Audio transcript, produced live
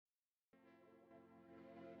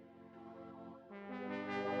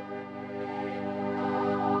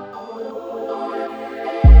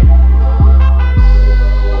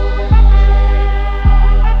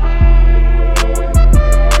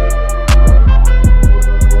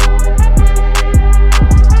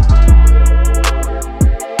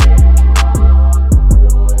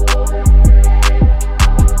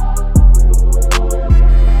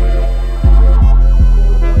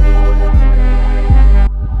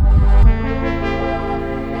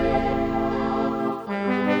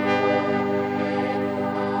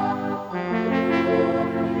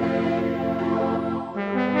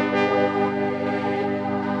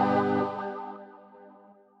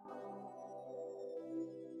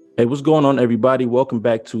Hey, what's going on, everybody? Welcome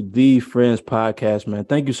back to the Friends Podcast, man.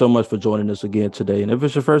 Thank you so much for joining us again today. And if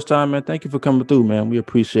it's your first time, man, thank you for coming through, man. We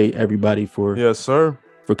appreciate everybody for Yes, sir.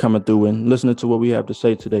 coming through and listening to what we have to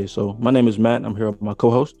say today. So my name is Matt. I'm here with my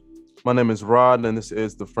co-host. My name is Rod, and this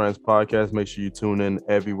is the Friends Podcast. Make sure you tune in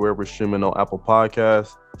everywhere. We're streaming on Apple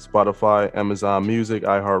Podcasts, Spotify, Amazon Music,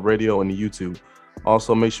 iHeartRadio, and YouTube.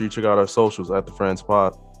 Also, make sure you check out our socials at the Friends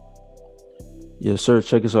Pod. Yes, sir.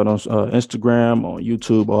 Check us out on Instagram, on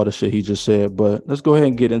YouTube, all the shit he just said. But let's go ahead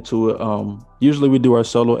and get into it. Usually we do our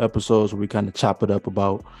solo episodes where we kind of chop it up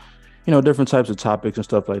about, different types of topics and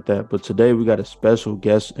stuff like that. But today we got a special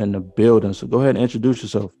guest in the building. So go ahead and introduce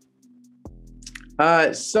yourself.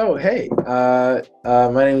 Hey,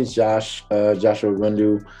 my name is Josh, Joshua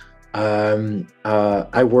Rundu.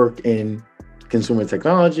 I work in consumer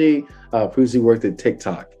technology, previously worked at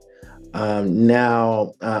TikTok.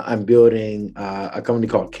 Now I'm building a company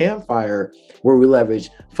called Campfire, where we leverage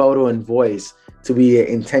photo and voice to be an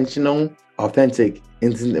intentional, authentic,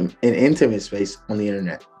 and intimate space on the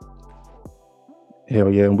internet. Hell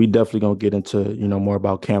yeah. And we definitely going to get into, more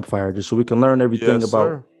about Campfire just so we can learn everything Yes, about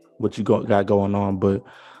sir. what you got going on. But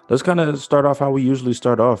let's kind of start off how we usually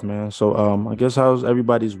start off, man. So I guess how's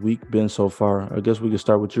everybody's week been so far? I guess we can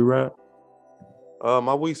start with you, Rad.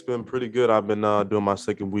 My week's been pretty good. I've been doing my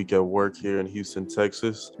second week at work here in Houston,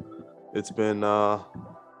 Texas. It's been a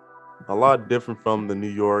lot different from the New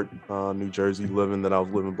York, New Jersey living that I was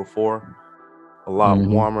living before. A lot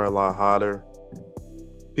warmer, a lot hotter.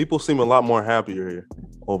 People seem a lot more happier here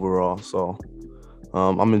overall. So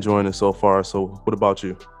I'm enjoying it so far. So what about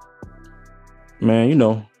you? Man,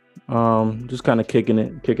 just kind of kicking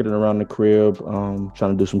it around the crib,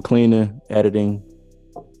 trying to do some cleaning, editing.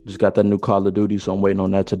 Just got that new Call of Duty, so I'm waiting on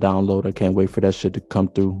that to download. I can't wait for that shit to come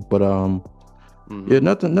through. But yeah,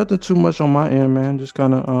 nothing too much on my end, man. Just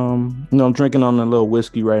kind of I'm drinking on a little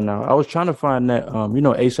whiskey right now. I was trying to find that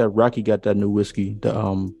ASAP Rocky got that new whiskey. The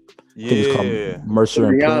I think it's called Mercer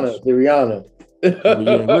and Prince. The Rihanna. Yeah,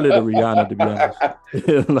 really the Rihanna, to be honest.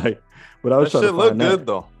 But I was That trying shit to look find good that.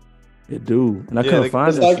 though. It do, and I Yeah, couldn't they- find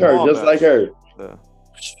Just that. like shit. her, just like her. Yeah,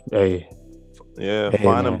 Hey, yeah, Hey,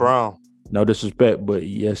 fine man. and brown. no disrespect, but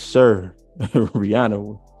yes, sir.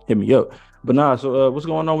 Rihanna, hit me up. But nah, so what's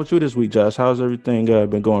going on with you this week, Josh? How's everything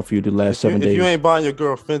been going for you the last 7 If days? you ain't buying your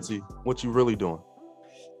girl Fenty, what you really doing?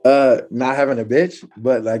 Not having a bitch,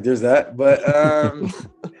 but like there's that. But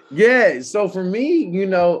yeah, so for me,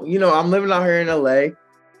 I'm living out here in LA,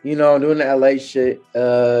 I'm doing the LA shit.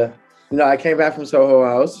 I came back from Soho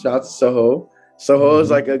House. Shout out to Soho. Soho is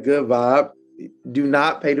like a good vibe. Do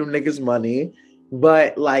not pay them niggas money,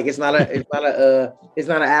 but like it's not an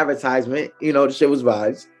advertisement. The shit was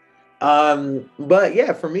vibes. But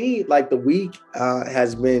yeah, for me, like the week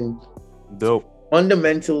has been Dope.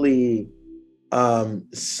 fundamentally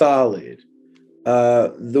solid.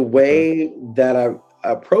 The way that I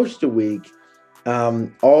approached the week,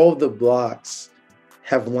 all the blocks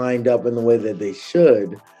have lined up in the way that they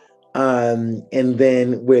should. And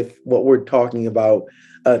then with what we're talking about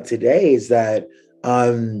today is that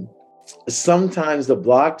sometimes the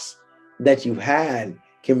blocks that you had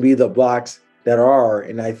can be the blocks that are.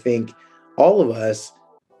 And I think all of us,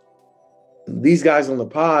 these guys on the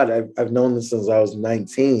pod, I've known this since I was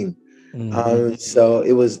 19. So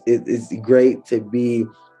it's great to be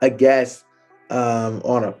a guest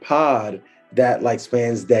on a pod that like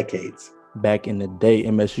spans decades. Back in the day,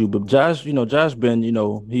 MSU. But Josh, Josh been,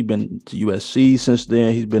 he been to USC since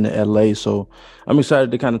then. He's been to LA. So I'm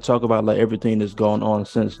excited to kind of talk about like everything that's going on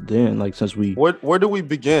since then. Like since we Where do we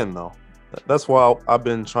begin though? That's why I've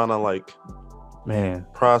been trying to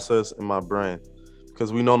process in my brain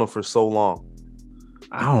because we known them for so long.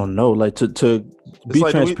 I don't know, like to be It's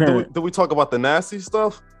like, transparent. do we talk about the nasty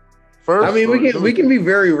stuff first? I mean, we can be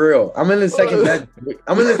very real. I'm in the second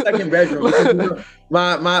bedroom.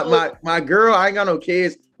 My girl, I ain't got no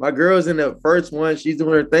kids. My girl's in the first one. She's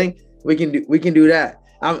doing her thing. We can do that.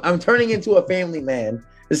 I'm turning into a family man,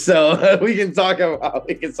 so we can talk about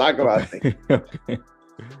things. Okay.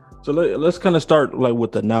 So let's kind of start like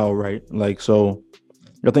with the now, right? Like, so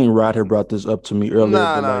I think Rod had brought this up to me earlier.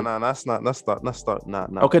 Nah. Let's start. Nah.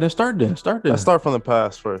 Okay, then start. Let's start from the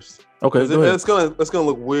past first. Okay, go ahead. It's gonna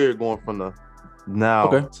look weird going from the now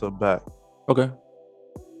to back. Okay.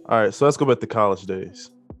 All right, so let's go back to college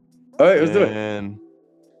days. All right, let's do it. And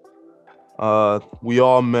we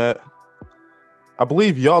all met. I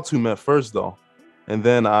believe y'all two met first though, and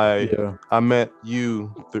then I met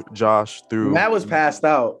you, Josh, through. Matt was passed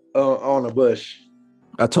out on a bush.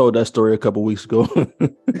 I told that story a couple weeks ago.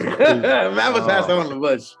 Matt was passed out on the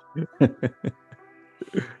bush.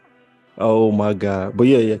 Oh my God! But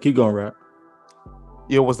yeah, keep going, Rap.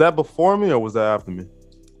 Yeah, was that before me or was that after me?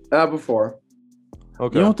 Before.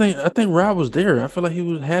 Okay. You don't think? I think Rod was there. I feel like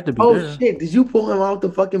had to be Oh there. shit! Did you pull him out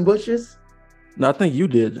the fucking bushes? No, I think you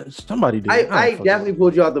did. Somebody did. I definitely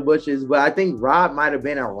pulled you out the bushes, but I think Rob might have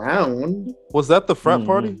been around. Was that the frat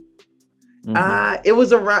party? Mm-hmm. It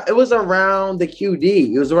was around the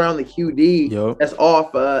QD. It was around the QD. Yep. That's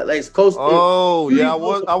off. Like it's close. Oh QD yeah,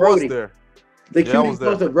 close to I was Brody. there. The Yeah, I QD was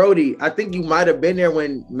close there. to Brody. I think you might have been there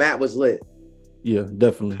when Matt was lit. Yeah,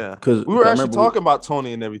 definitely. Yeah, because we were actually talking about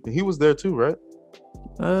Tony and everything. He was there too, right?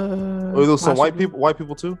 Or there was some white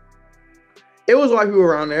people too. It was white people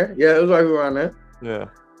around there. Yeah, it was white people around there. Yeah,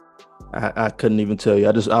 I couldn't even tell you.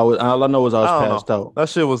 All I know is I was passed out. That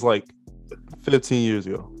shit was like 15 years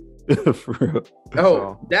ago. For real.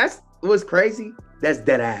 Oh, that's what's crazy. That's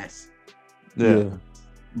dead ass. Yeah.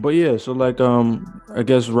 But yeah, so like I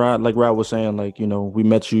guess Rod was saying, like, you know, we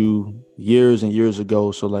met you years and years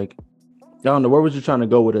ago. So like, I don't know, where was you trying to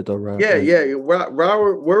go with it though, Rod? Yeah, yeah.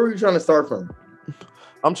 Robert, where were you trying to start from?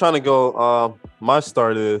 I'm trying to go. My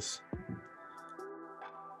start is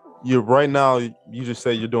you're right now. You just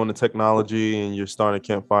say you're doing the technology and you're starting a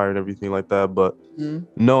campfire and everything like that. But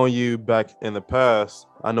knowing you back in the past,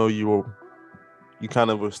 I know you kind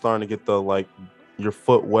of were starting to get your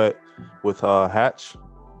foot wet with Hatch.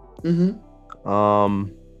 And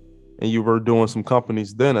you were doing some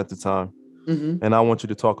companies then at the time. And I want you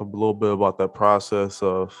to talk a little bit about that process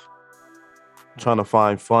of trying to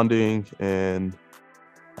find funding and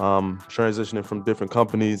transitioning from different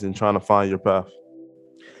companies and trying to find your path.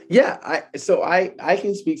 Yeah, I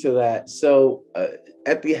can speak to that. So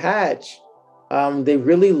at the Hatch, they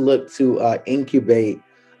really look to incubate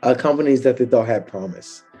companies that they thought had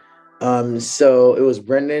promise. So it was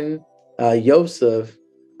Brendan, Yosef,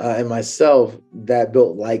 and myself that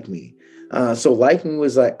built Like Me. So Like Me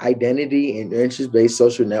was like identity and interest-based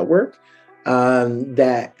social network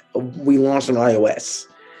that we launched on iOS.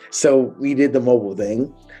 So we did the mobile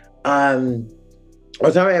thing. Our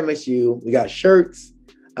time at MSU, we got shirts,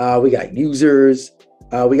 we got users,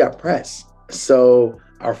 we got press. So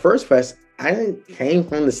our first press, came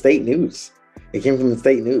from the state news. It came from the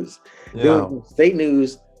state news. Yeah. It went from state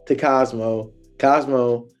news to Cosmo,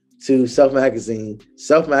 Cosmo to Self Magazine,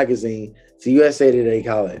 Self Magazine to USA Today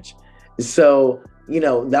College. So,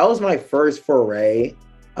 that was my first foray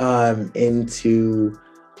into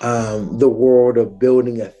the world of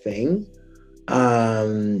building a thing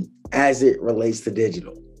as it relates to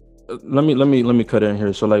digital. Let me cut in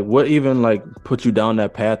here. So like, what even like put you down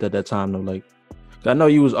that path at that time though? Like, I know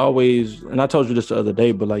you was always, and I told you this the other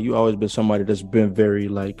day, but like you always been somebody that's been very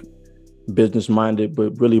like business minded,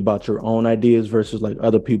 but really about your own ideas versus like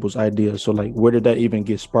other people's ideas. So like, where did that even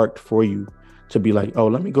get sparked for you to be like, oh,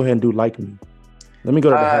 let me go ahead and do Like Me. Let me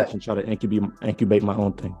go to the Hatch and try to incubate my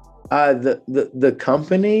own thing. The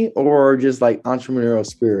company or just like entrepreneurial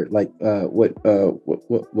spirit, like what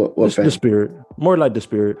the spirit, more like the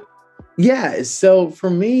spirit. Yeah. So for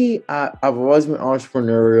me, I've always been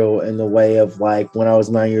entrepreneurial in the way of like when I was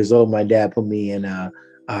 9 years old, my dad put me in a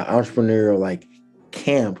entrepreneurial like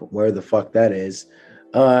camp, where the fuck that is,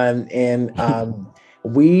 and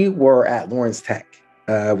we were at Lawrence Tech,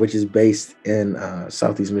 which is based in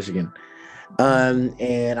Southeast Michigan.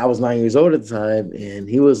 And I was 9 years old at the time, and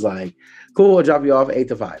he was like, cool, I'll drop you off 8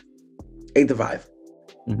 to 5.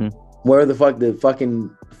 Where the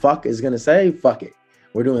fuck is gonna say fuck it,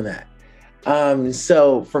 we're doing that.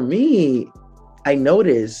 So for me, I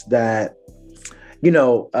noticed that,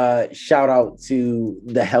 shout out to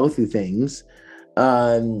the healthy things,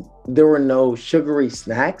 there were no sugary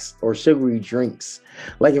snacks or sugary drinks.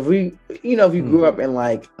 Like if you grew up in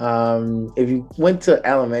like, if you went to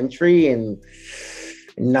elementary in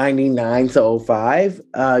 99 to 05,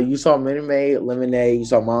 you saw Minute Maid, lemonade, you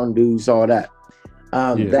saw Mountain Dew, you saw that.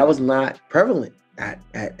 That was not prevalent at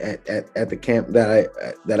the camp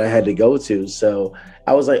that I had to go to. So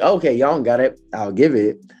I was like, okay, y'all don't got it, I'll give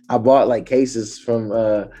it. I bought like cases from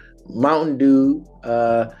Mountain Dew,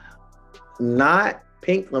 not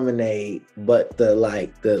pink lemonade, but the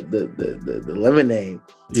lemonade.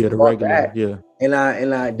 Yeah, the regular. That. Yeah. And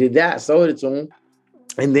I did that, sold it to him.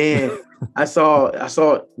 And then I saw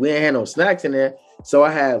we ain't had no snacks in there. So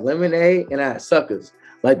I had lemonade and I had suckers,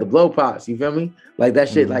 like the blow pops, you feel me? Like that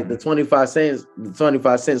shit, like the 25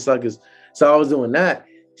 cent suckers. So I was doing that.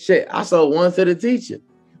 Shit, I sold one to the teacher.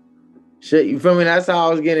 Shit, you feel me? That's how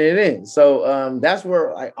I was getting it in. So that's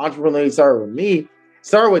where like entrepreneurship started with me.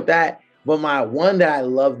 Started with that. But my one that I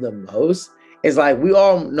love the most is like, we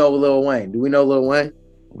all know Lil Wayne. Do we know Lil Wayne?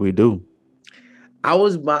 We do. I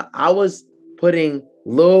was putting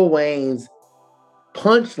Lil Wayne's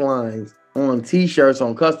punchlines on t-shirts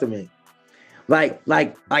on Custom Ink.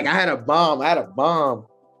 Like I had a bomb. I had a bomb.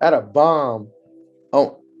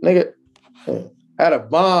 Oh, nigga. I had a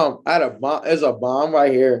bomb. There's a bomb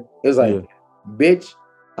right here. It was like, bitch,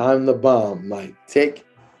 I'm the bomb. Like, tick.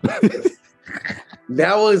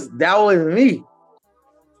 that was me.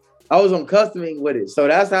 I was uncustoming with it. So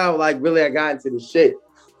that's how like really I got into the shit.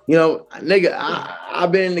 You know, nigga,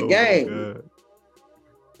 I've been in the game.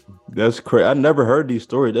 That's crazy. I never heard these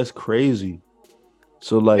stories. That's crazy.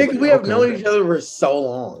 So like Nigga, we have known each other for so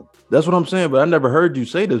long. That's what I'm saying, but I never heard you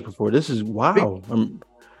say this before. This is wow.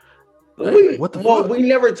 What the fuck? We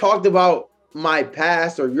never talked about my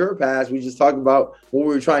past or your past. We just talked about what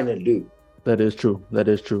we were trying to do. That is true.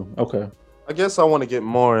 Okay. I guess I want to get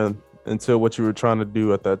more into what you were trying to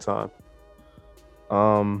do at that time.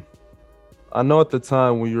 I know at the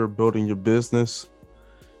time when you were building your business,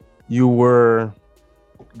 you were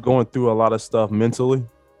going through a lot of stuff mentally.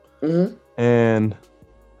 Mm-hmm. And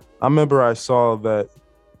I remember I saw that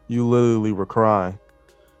you literally were crying.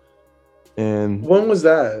 And when was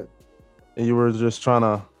that? And you were just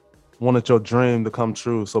wanted your dream to come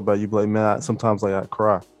true so bad you'd be like, man, sometimes like I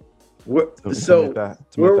cry. Where were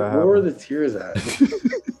the tears at?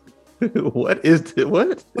 What is it?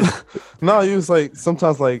 What? No, he was like,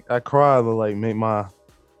 sometimes like I cry to like make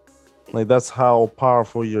that's how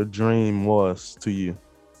powerful your dream was to you.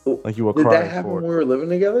 Like you were crying. Did that happen when we were living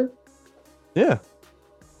together? Yeah.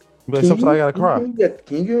 But sometimes I gotta cry.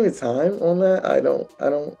 Can you give me a time on that? I don't.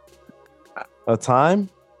 A time?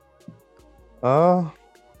 I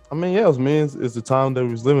mean, yeah, it was me. It's the time that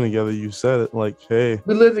we was living together. You said it like, hey.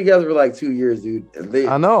 We lived together for like 2 years, dude.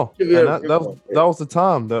 I know. And that was the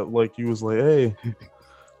time that like you was like, hey.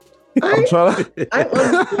 I'm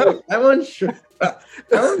unsure.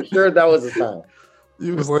 I'm unsure that was the time.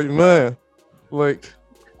 You was like, man, like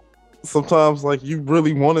sometimes like you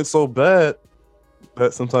really want it so bad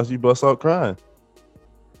that sometimes you bust out crying.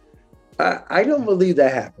 I don't believe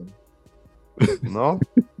that happened. No?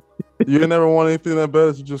 You ain't never want anything that bad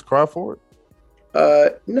as you just cry for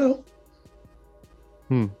it? No.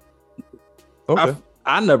 Okay.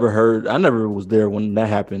 I never was there when that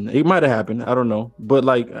happened. It might have happened. I don't know. But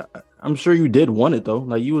like, I'm sure you did want it though.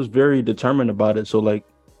 Like you was very determined about it. So like,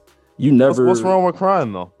 you never. What's wrong with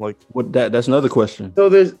crying though? Like what? That's another question.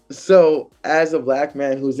 So as a black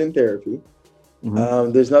man who's in therapy,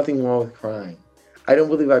 mm-hmm. There's nothing wrong with crying. I don't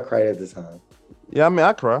believe I cried at the time. Yeah, I mean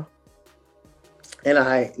I cry. And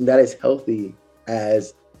that is healthy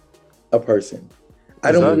as a person.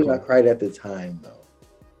 I don't believe I cried at the time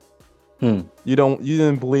though. You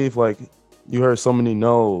didn't believe like you heard so many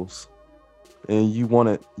no's and you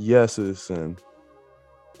wanted yeses and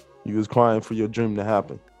you was crying for your dream to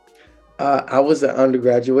happen. I was an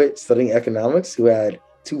undergraduate studying economics who had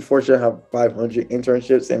 2 Fortune 500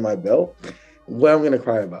 internships in my belt. What I'm gonna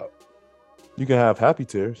cry about? You can have happy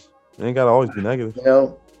tears. It ain't gotta always be negative. You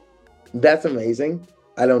know, that's amazing.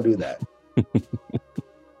 I don't do that.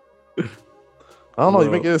 I don't know.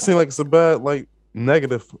 You make it seem like it's a bad, like,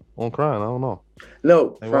 negative on crying. I don't know. No,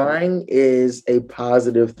 crying is a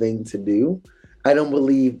positive thing to do. I don't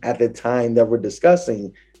believe at the time that we're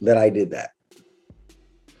discussing that I did that.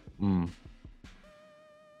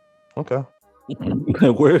 Okay.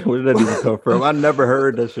 Where did that even come from? I never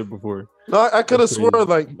heard that shit before. No, I could have swore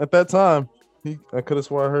like at that time. I could have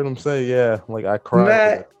swore I heard him say, "Yeah, like I cried."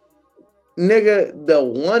 Matt, nigga, the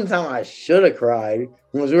one time I should have cried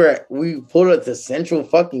was we pulled up to Central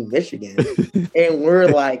fucking Michigan, and we're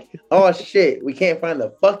like, "Oh shit, we can't find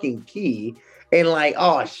the fucking key," and like,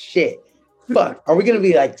 "Oh shit, fuck, are we gonna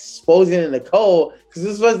be like exposing in the cold?" Because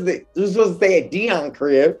this was supposed to stay at Dion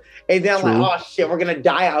crib, and then I'm like, "Oh shit, we're gonna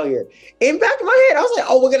die out here." In back of my head, I was like,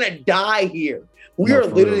 "Oh, we're gonna die here. We are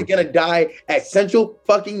literally gonna die at Central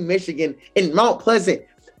fucking Michigan in Mount Pleasant."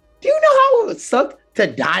 Do you know how it would suck to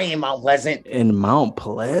die in Mount Pleasant? In Mount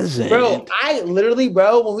Pleasant, bro. I literally,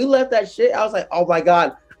 bro, when we left that shit, I was like, "Oh my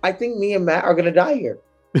god, I think me and Matt are gonna die here."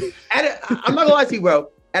 I'm not gonna lie to you, bro.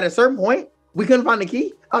 At a certain point, we couldn't find the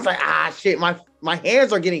key. I was like, "Ah, shit, my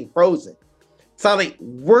hands are getting frozen." So I'm like,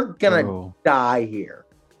 we're gonna die here.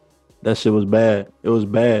 That shit was bad. It was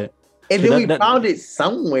bad. And then we found it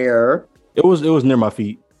somewhere. It was near my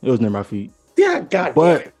feet. Yeah, god.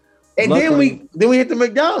 But and luckily, then we hit the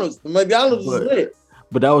McDonald's. The McDonald's was lit.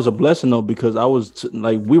 But that was a blessing though, because I was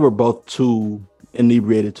we were both too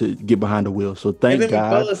inebriated to get behind the wheel. So thank God. And then we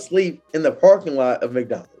fell asleep in the parking lot of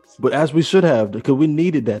McDonald's. But as we should have, because we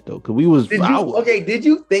needed that though, because we was. Did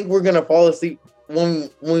you think we're gonna fall asleep when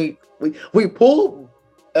we pulled?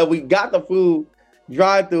 We got the food,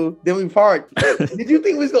 drive through, then we parked. Did you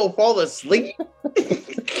think we was gonna fall asleep?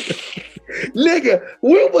 Nigga,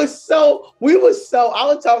 we was so, I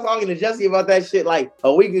was talking to Jesse about that shit like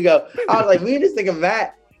a week ago. I was like, me and this nigga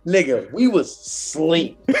Matt, nigga, we was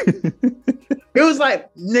sleep. It was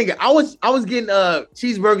like, nigga, I was getting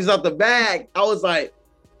cheeseburgers out the bag. I was like,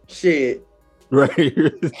 shit. Right.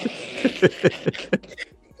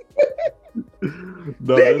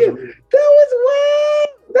 No, Nigga, that was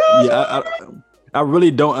wild. yeah, I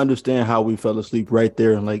really don't understand how we fell asleep right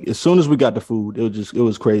there. Like as soon as we got the food, it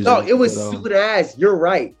was crazy. No, it was But, soon as, you're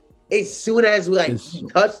right. As soon as we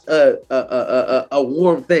touched a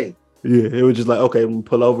warm thing. Yeah, it was just like, okay, we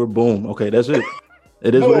pull over, boom. Okay, that's it.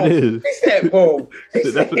 It is what it is. He said boom.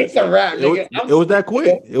 It's a wrap, nigga. It was that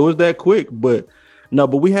quick. It was that quick. But no,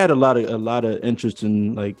 but we had a lot of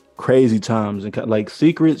interesting, like crazy times and like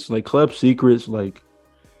secrets, like club secrets, like.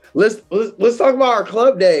 Let's talk about our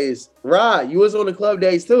club days. Rod, you was on the club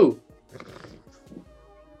days too.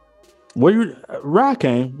 Rod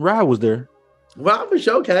came. Rod was there. Rod for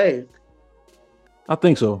sure came. I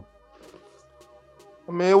think so.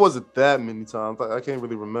 I mean, it wasn't that many times. I can't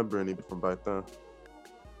really remember any from back then.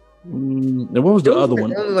 And what was the other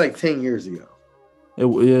one? Only like 10 years ago.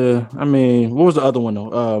 Yeah, I mean, what was the other one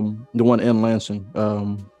though? The one in Lansing.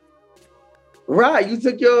 Right, you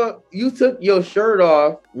took your shirt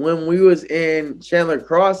off when we was in Chandler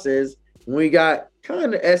Crossings when we got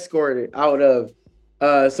kind of escorted out of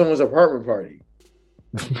someone's apartment party.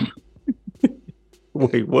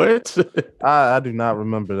 Wait, what? I do not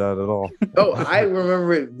remember that at all. Oh, I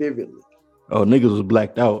remember it vividly. Oh, niggas was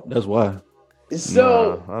blacked out. That's why.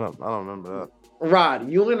 So I don't remember that. Rod,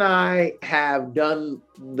 you and I have done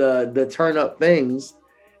the turn up things,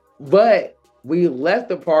 but we left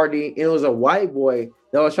the party and it was a white boy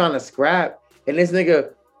that was trying to scrap. And this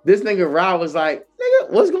nigga Rod was like,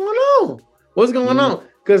 nigga, what's going on? What's going on?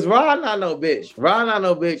 Because Rod not no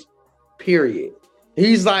bitch, period.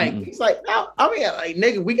 He's like, no, I mean, like,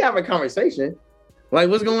 nigga, we can have a conversation. Like,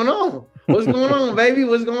 what's going on? What's going on, baby?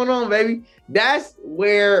 What's going on, baby? That's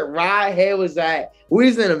where Rod head was at. We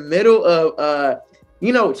was in the middle of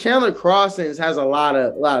Chandler Crossings has a lot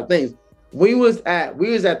of things. We was at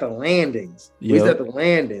the landings. Yep. We was at the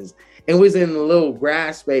landings and we was in the little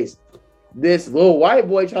grass space. This little white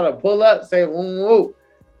boy tried to pull up, say, whoa.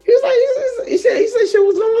 He was like, he said, shit,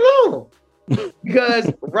 what's going on?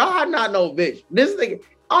 Because Rod not no bitch. This thing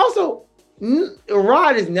also,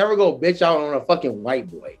 Rod is never gonna bitch out on a fucking white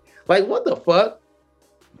boy. Like, what the fuck?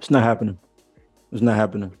 It's not happening. It's not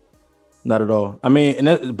happening. Not at all. I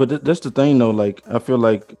mean, but that's the thing though. Like, I feel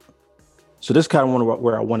like, so this kind of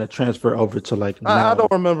where I want to transfer over to like. I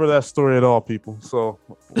don't remember that story at all, people. So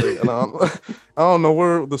I don't know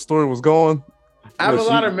where the story was going. I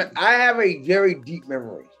have a very deep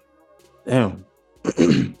memory. Damn.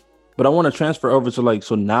 But I want to transfer over to like,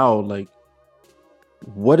 so now, like,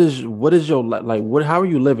 what is your like? What? How are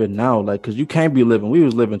you living now? Like, cause you can't be living. We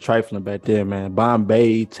was living trifling back there, man.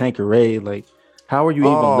 Bombay, Tanqueray. Like, how are you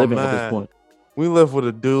even living at this point? We lived with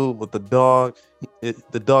a dude with the dog.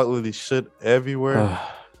 The dog literally shit everywhere.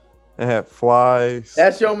 It had flies.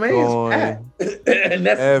 That's your man's and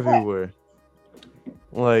that's everywhere.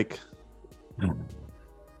 Like,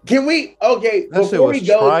 can we? Okay, before we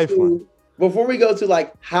go to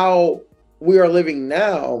like how we are living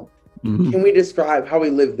now, can we describe how we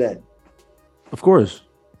lived then? Of course.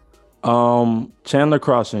 Chandler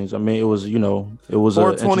Crossings. I mean, it was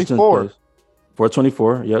 424.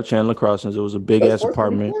 424. Yeah, Chandler Crossings. It was a big ass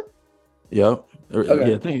apartment. Yep.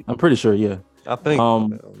 Okay. Yeah, I'm pretty sure. Yeah. I think.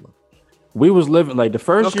 We was living like the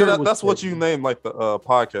first year. That's what you named like the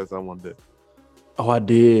podcast I one did. Oh, I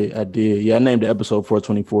did. Yeah, I named the episode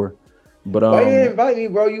 424. But why you didn't invite me,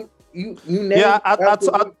 bro? You named. Yeah, I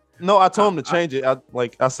told him to change it.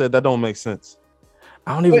 I said that don't make sense.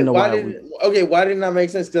 I don't even know why. Why didn't that make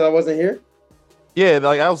sense? Because I wasn't here. Yeah,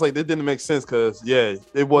 like I was like, this didn't make sense because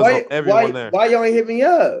it wasn't everyone there. Why y'all ain't hit me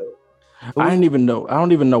up? I didn't even know. I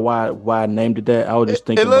don't even know why I named it that. I was just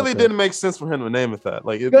thinking. It literally didn't make sense for him to name it that.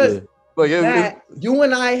 You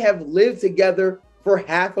and I have lived together for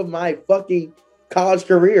half of my fucking college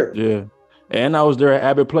career. Yeah, and I was there at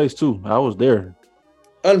Abbott Place too. I was there.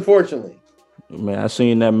 Unfortunately. Man, I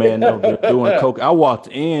seen that man over there doing coke. I walked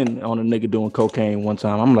in on a nigga doing cocaine one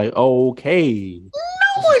time. I'm like, okay.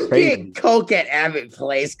 No one did coke at Abbott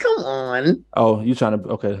Place. Come on. Oh, you trying to?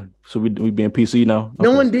 Okay, so we being PC now. Okay.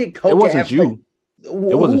 No one did coke. It wasn't you. It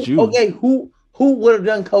wasn't you. Okay, who would have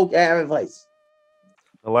done coke at Abbott Place?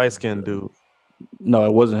 The light skinned dude. No,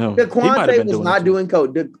 it wasn't him. The Quante was not doing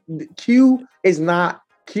coke. The Q does not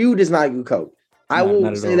do coke. I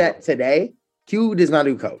will say that today. Q does not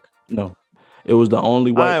do coke. No. It was the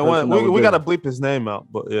only white I person. want that was we there. gotta bleep his name out,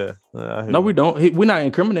 but yeah. I hear No, you. we don't. We're not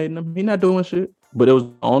incriminating him. He's not doing shit. But it was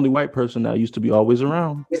the only white person that used to be always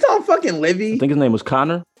around. He's on fucking I Livy. think his name was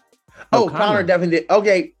Connor. No, Oh, Connor definitely did.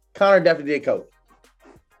 Okay, Connor definitely did coke.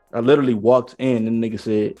 I literally walked in and the nigga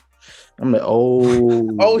said, I'm like, oh,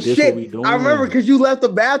 Oh this what we shit! doing? I remember because you left the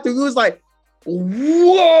bathroom. You was like,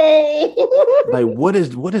 "Whoa!" Like, what is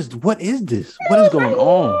this? What is going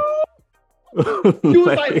on? You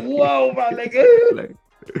was like, "Whoa, my nigga!"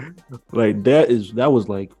 like that was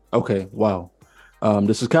like, okay, wow.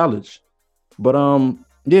 This is college. But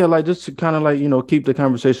yeah, like just to kind of like, keep the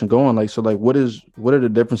conversation going. Like, so like what are the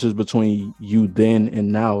differences between you then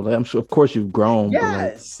and now? Like, I'm sure of course you've grown, but Yeah.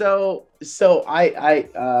 like So I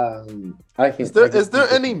can. Is there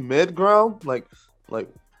any mid ground? Like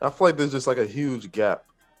I feel like there's just like a huge gap.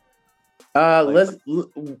 Let's.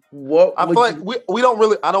 What I feel like we don't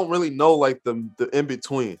really. I don't really know like the in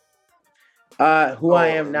between. who I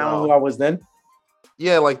am now and who I was then?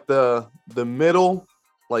 Yeah, like the middle,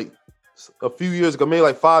 like a few years ago, maybe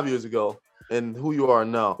like 5 years ago, and who you are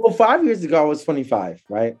now. Well, 5 years ago I was 25,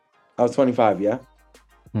 right? I was 25, yeah.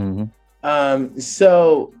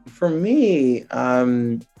 So for me,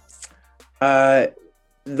 the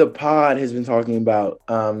pod has been talking about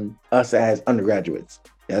us as undergraduates.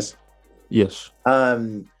 Yes. yes. I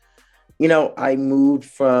moved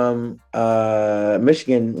from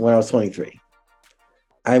Michigan when I was 23.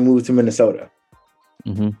 I moved to Minnesota.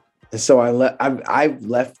 Mm-hmm. And so I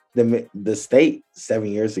left the state 7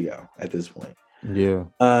 years ago at this point. Yeah.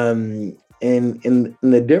 And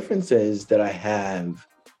the differences that I have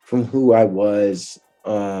from who I was,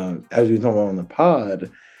 as we talk about on the pod,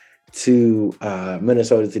 to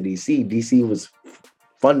Minnesota to DC. DC was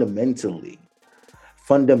fundamentally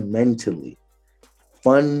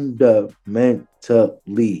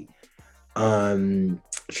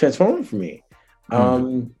transforming for me.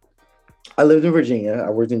 I lived in Virginia. I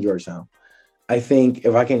worked in Georgetown. I think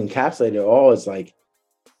if I can encapsulate it all, it's like,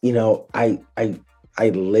 I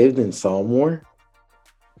lived and saw more.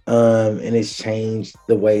 And it's changed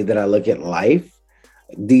the way that I look at life.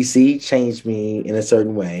 DC changed me in a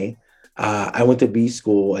certain way. I went to B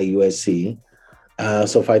school at USC.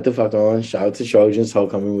 So fight the fuck on. Shout out to Trojans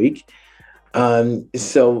homecoming week.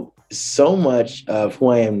 So much of who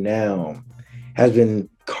I am now has been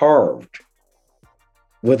carved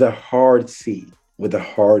with a hard C,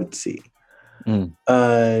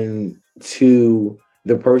 to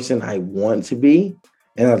the person I want to be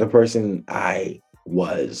and not the person I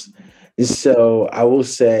was. So I will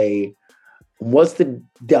say, what's the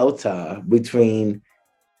delta between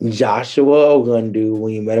Joshua Ogundu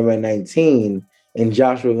when you met him at 19 and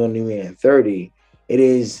Joshua Ogundu at 30? It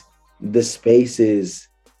is the spaces,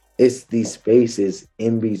 it's the spaces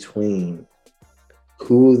in between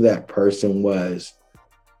who that person was.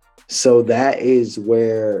 So that is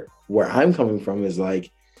where I'm coming from, is like,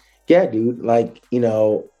 yeah, dude, like, we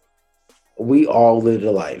all lived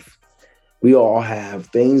a life. We all have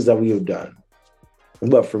things that we have done.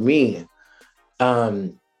 But for me,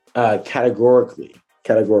 categorically,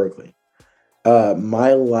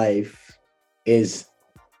 my life is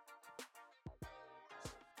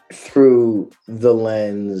through the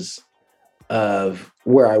lens of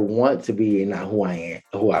where I want to be and not who I am,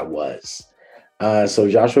 who I was. So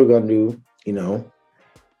Joshua Gundu,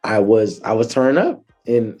 I was turning up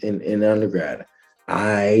in undergrad.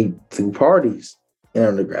 I threw parties in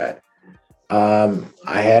undergrad. I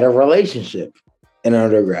had a relationship in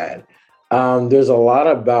undergrad. There's a lot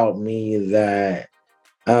about me that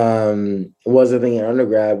was a thing in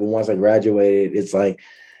undergrad, but once I graduated, it's like,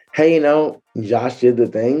 hey, Josh did the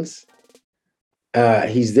things.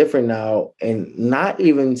 He's different now, and not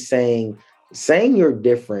even saying you're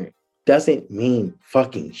different doesn't mean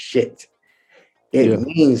fucking shit. It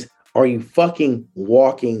means, are you fucking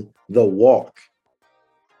walking the walk?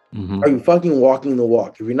 Mm-hmm. Are you fucking walking the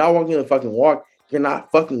walk? If you're not walking the fucking walk, you're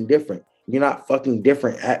not fucking different. You're not fucking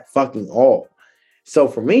different at fucking all. So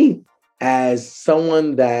for me, as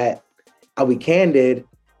someone that, I'll be candid,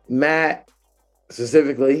 Matt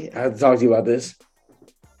specifically, I have to talk to you about this.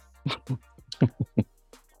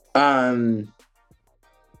 I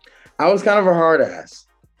was kind of a hard ass.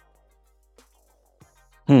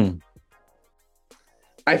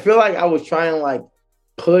 I feel like I was trying to like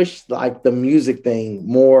push like the music thing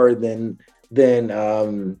more than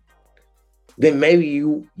maybe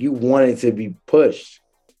you wanted to be pushed.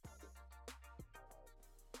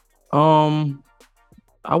 I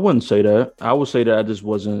wouldn't say that. I would say that I just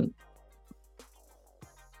wasn't.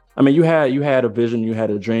 I mean, you had a vision, you had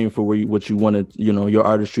a dream for what you wanted, your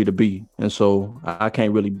artistry to be, and so I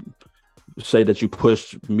can't really say that you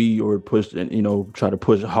pushed me or pushed and try to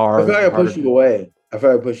push I hard. feel like I push you away. I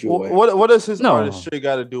feel like I push you away. What does his No. artistry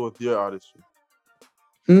got to do with your artistry?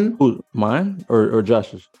 Who, mine or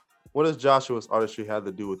Josh's? What does Joshua's artistry have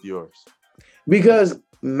to do with yours? Because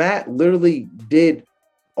Matt literally did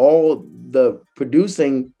all the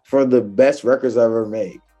producing for the best records I've ever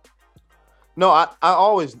made. No, I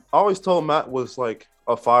always told Matt was like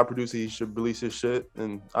a fire producer. He should release his shit,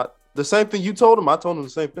 and the same thing you told him. I told him the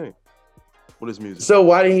same thing with his music. So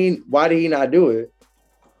why did he not do it?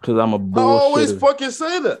 Because I'm a bullshitter. I always fucking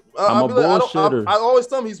say that. I'm a bullshitter. I always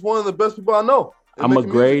tell him he's one of the best people I know. I'm a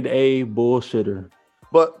grade A bullshitter.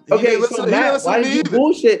 But okay, so Matt, why did you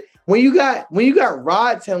bullshit when you got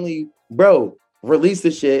Rod telling you, bro, release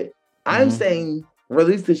the shit? I'm saying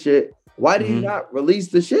release the shit. Why did you not release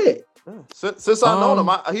the shit? Yeah. Since I known him,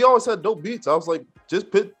 he always had dope beats. I was like,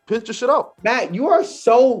 just pitch your shit out. Matt, you are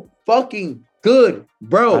so fucking good,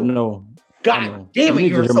 bro. I know. God damn it,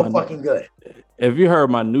 you're so fucking good. If you heard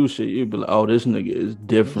my new shit, you'd be like, "Oh, this nigga is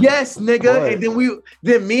different." Yes, nigga. What? And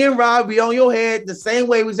then me and Rob be on your head the same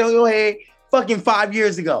way we was on your head fucking 5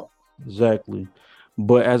 years ago. Exactly.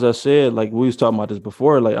 But as I said, like we was talking about this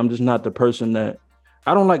before, like I'm just not the person that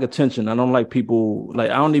I don't like attention. I don't like people. Like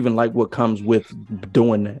I don't even like what comes with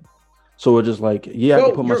doing that. So it's just like, yeah, I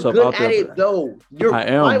can put myself out there. You're good at it, though. I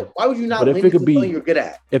am. Why would you not? But if it could be, you're good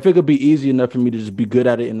at. If it could be easy enough for me to just be good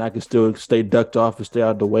at it, and I can still stay ducked off and stay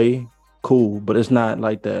out of the way, cool. But it's not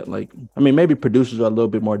like that. Like, I mean, maybe producers are a little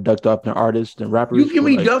bit more ducked off than artists than rappers. You can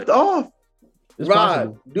be ducked off. Rod,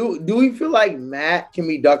 possible. do we feel like Matt can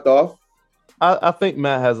be ducked off? I think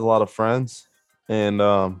Matt has a lot of friends, and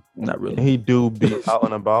not really. He do be out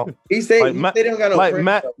and about. He said they don't got no like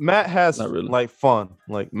friends. Matt has really. Like fun.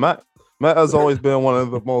 Like Matt has always been one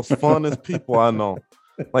of the most funnest people I know.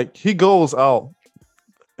 Like he goes out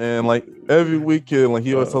and like every weekend, like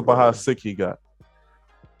he always talks about how sick he got.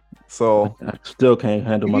 So I still can't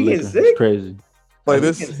handle my liquor. It's crazy. Like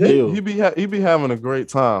this, he be having a great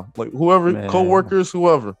time. Like whoever, coworkers,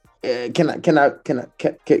 whoever. Can I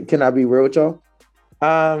be real with y'all?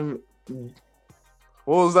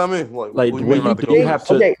 What does that mean? Like when you do have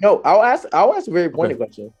to. Okay, no, I'll ask a very pointed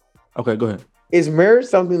question. Okay, go ahead. Is marriage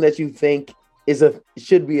something that you think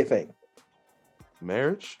should be a thing?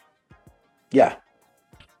 Marriage? Yeah.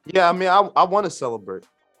 Yeah, I mean, I want to celebrate.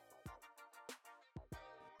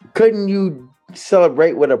 Couldn't you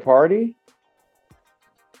celebrate with a party?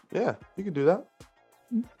 Yeah, you can do that.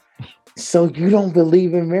 So you don't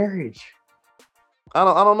believe in marriage? I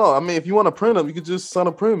don't know. I mean, if you want a prenup, you could just sign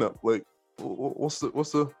a prenup. Like, what's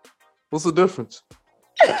the difference?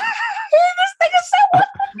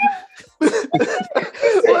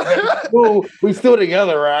 Ooh, we still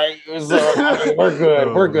together, right? So, I mean, we're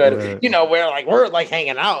good. We're good. Man. You know, we're like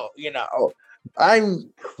hanging out. You know,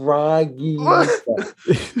 I'm crying. But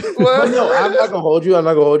no, I'm not gonna hold you.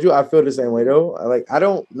 I feel the same way though. I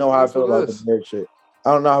don't know how I feel about the marriage shit.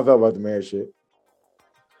 I don't know how I feel about the marriage shit.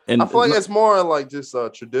 And I feel like it's more like just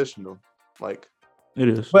traditional, like it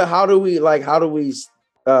is. But how do we?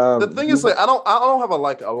 The thing is, like, I don't have a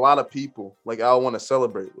lot of people like I want to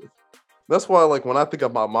celebrate with. That's why, like, when I think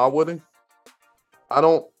about my wedding, I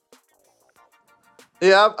don't.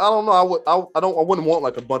 Yeah, I don't know. I wouldn't want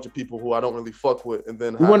like a bunch of people who I don't really fuck with, and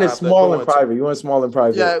then you want it small and private. You want it small and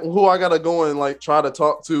private. Yeah, who I gotta go and like try to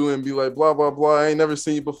talk to and be like blah blah blah. I ain't never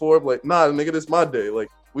seen you before. Like, nah, nigga, this my day. Like,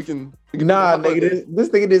 we can nah, nigga, this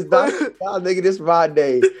nigga, this nah, nigga, this my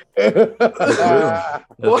day.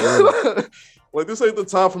 Like, this ain't the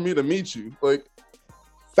time for me to meet you. Like,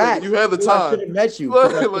 fact, you had the time. I should have met you.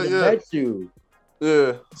 Met you.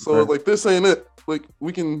 Yeah. So like, this ain't it. Like,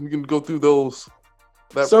 we can go through those.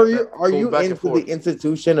 So are you into the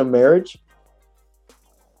institution of marriage?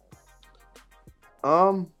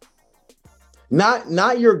 Not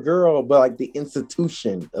your girl, but like the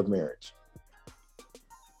institution of marriage.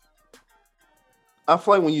 I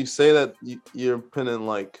feel like when you say that, you're pinning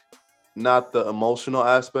like not the emotional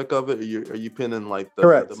aspect of it. Or are you pinning like the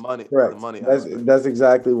money? Correct. The money. That's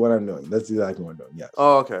exactly what I'm doing. That's exactly what I'm doing. Yes.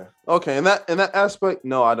 Oh, okay. Okay. In that aspect,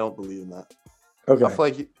 no, I don't believe in that. Okay. I feel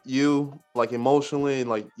like you, like, emotionally,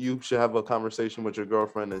 like, you should have a conversation with your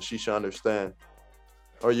girlfriend and she should understand.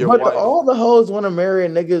 Or your wife. All the hoes want to marry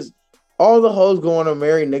niggas. All the hoes going to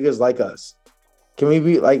marry niggas like us. Can we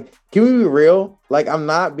be real? Like, I'm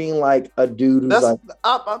not being like a dude who's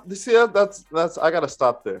that's I gotta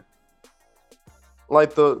stop there.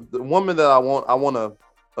 Like the woman that I want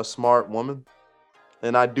a smart woman,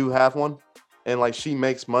 and I do have one, and like she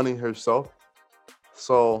makes money herself.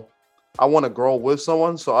 So I want to grow with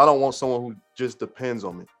someone, so I don't want someone who just depends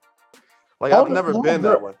on me. Like, I've never been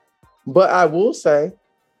that way. But I will say,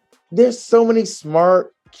 there's so many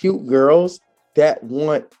smart, cute girls that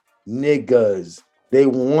want niggas. They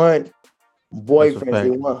want That's a boyfriends. They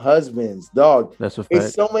fact. want husbands. Dog. That's a It's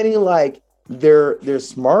fact. so many like they're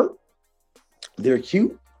smart, they're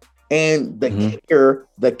cute, and Mhm.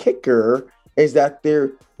 the kicker is that they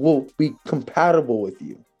will be compatible with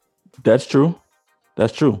you. That's true.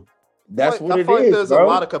 That's true. That's what I it feel like is, there's bro. a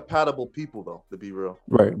lot of compatible people though, to be real.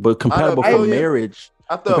 Right. But Out of compatible a for billion, marriage.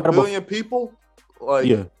 after a Compatible. billion people, like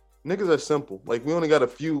Yeah. niggas are simple. Like we only got a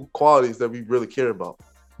few qualities that we really care about.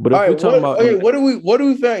 But All if right, we're talking about, what do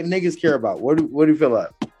we feel like niggas care about? What do you feel like?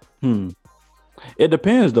 it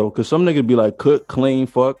depends though, because some niggas be like cook, clean,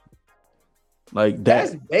 fuck, like that.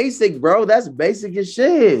 That's basic, bro. That's basic as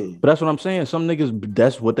shit. But that's what I'm saying. Some niggas,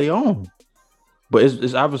 that's what they own. But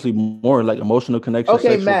it's obviously more like emotional connection, Okay,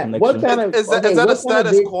 sexual Matt, what connection. kind of Is that okay, is that a what kind of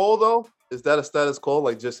status bitch- quo though? Is that a status quo?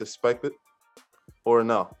 Like just expect it, or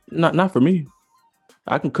no? Not for me.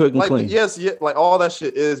 I can cook and Like clean. yes, yeah, like all that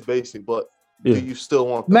shit is basic, but Yeah. do you still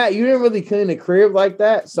want that? Matt, you didn't really clean the crib like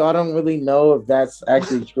that, so I don't really know if that's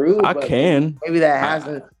actually true. I but can. Maybe that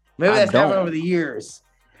hasn't. Maybe I that's happened don't. over the years.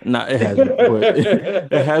 Nah, it hasn't. But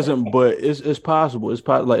it hasn't. But it's possible. It's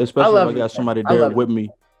possible. Like especially if love I you, got somebody man. I there love with me.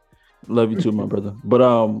 Love you too, my brother. But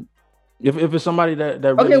if it's somebody that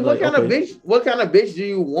Okay, really what like, kind of bitch? What kind of bitch do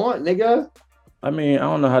you want, nigga? I mean, I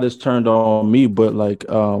don't know how this turned on me, but like,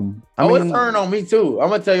 I It's mean, turned on me too. I'm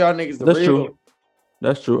gonna tell y'all niggas the that's real. true.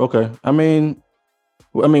 That's true. Okay. I mean,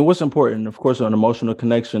 what's important? Of course, an emotional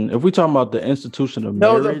connection. If we talking about the institution of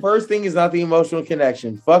No, marriage, the first thing is not the emotional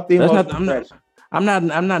connection. Fuck the that's emotional not. connection. I'm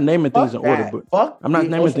not naming things Fuck in order, that. but Fuck I'm the not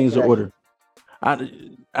naming emotional things in connection.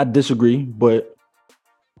 order. I disagree, but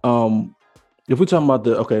if we're talking about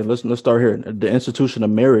let's start here. The institution of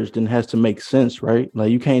marriage then has to make sense, right?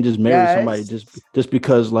 Like you can't just marry somebody Yes. just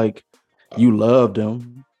because like you love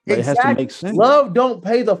them. Like it has to Exactly. make sense. Love don't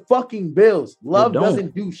pay the fucking bills. Love don't.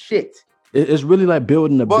 doesn't do shit. It's really like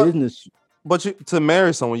building a But- business. But to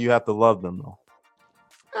marry someone, you have to love them though.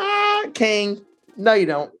 King. No, you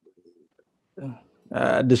don't.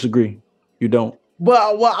 I disagree. You don't.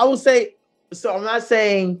 But what I will say, so I'm not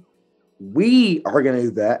saying we are gonna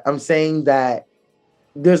do that. I'm saying that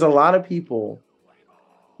there's a lot of people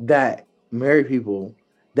that marry people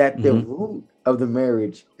that the Mhm. root of the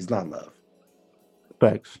marriage is not love.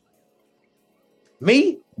 Facts.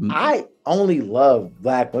 Me, Mm. I only love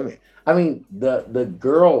black women. I mean, the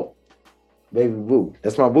girl, baby boo.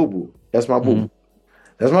 That's my boo boo. That's my boo. Mhm.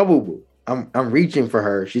 That's my boo boo. I'm reaching for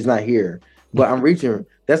her. She's not here, but I'm reaching.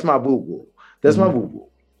 That's my boo boo. That's my boo boo.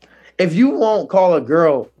 If you won't call a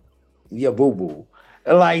girl your boo boo,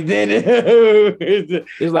 like then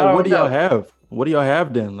It's like, I what do don't y'all know. have? What do y'all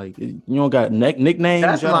have then? Like, you don't got nicknames.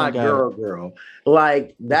 That's Y'all my don't got- girl. Like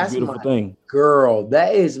It's a that's beautiful my thing. girl.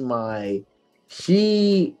 That is my.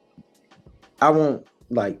 I won't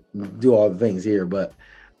like do all the things here, but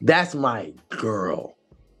that's my girl.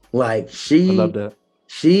 Like I love that.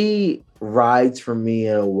 she rides for me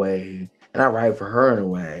in a way, and I ride for her in a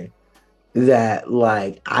way that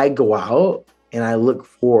like I go out and I look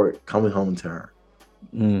forward coming home to her.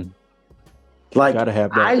 Mm, Like gotta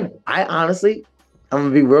have that. I honestly, I'm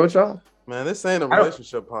gonna be real with y'all. Man, this ain't a I don't-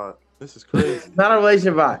 relationship pod. This is crazy. Not a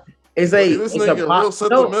relationship vibe. It's This a nigga pod. real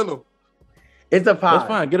sentimental. No, it's a pod. That's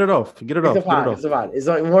fine. Get it off. Get it It's off. a Get it pod. off. It's a pod. It's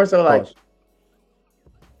like more so like Pause.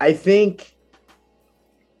 I think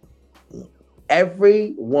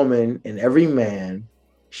every woman and every man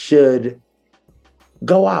should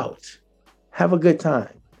go out, have a good time.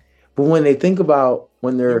 But when they think about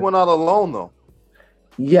when You they're went out alone though.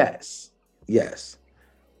 yes,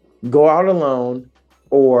 go out alone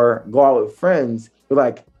or go out with friends, you're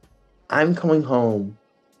like, I'm coming home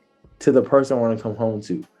to the person I want to come home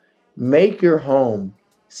to. Make your home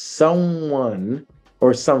someone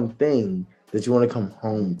or something that you want to come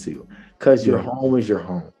home to, because your Yeah. home is your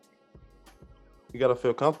home. You gotta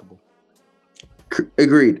feel comfortable.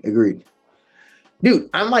 Agreed. Dude,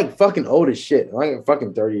 I'm like fucking old as shit. I'm like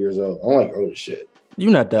fucking 30 years old. I'm like old as shit.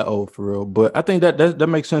 You're not that old for real, but I think that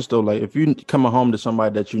makes sense though. Like if you coming home to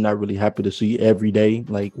somebody that you're not really happy to see every day,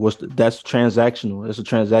 like that's transactional. It's a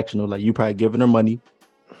transactional. Like you probably giving her money,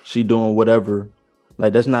 she doing whatever.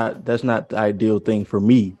 Like that's not the ideal thing for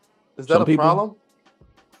me. Is that Some a people- problem?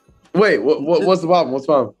 Wait, what's the problem? What's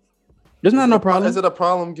the problem? There's not no problem. Is it a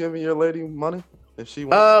problem giving your lady money if she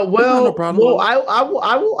wants? Well, no problem. well,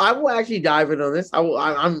 I will actually dive in on this.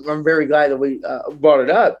 I'm very glad that we brought it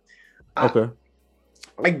up. Okay.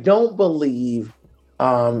 I don't believe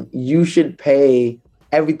you should pay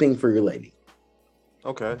everything for your lady,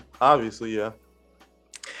 Okay, obviously, yeah.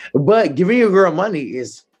 but giving your girl money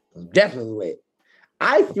is definitely lit.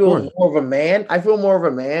 I feel more of a man. I feel more of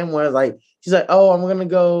a man when it's like she's like, "Oh, I'm gonna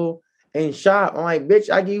go and shop." I'm like, "Bitch,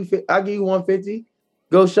 I give you 150.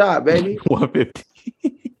 Go shop, baby." 150.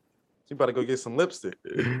 You about to go get some lipstick.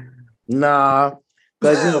 Nah,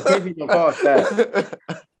 because 50 don't cost that.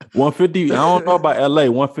 150. I don't know about LA.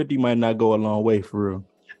 150 might not go a long way for real.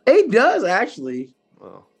 It does actually.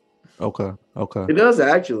 Oh, Okay. It does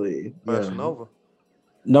actually. Fashion Yeah. Nova.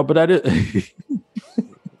 No, but that is.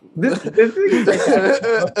 This thing is like,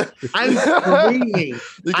 I'm screaming.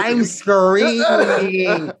 I'm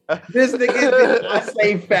screaming. This nigga did not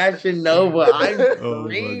say Fashion Nova. I'm Oh my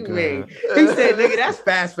screaming. God. He said, "Nigga, that's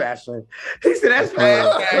fast fashion." He said, "That's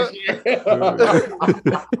fast fashion."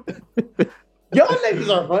 Y'all niggas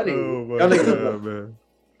are funny. Y'all niggas are funny. man.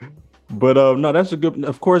 But no, that's a good.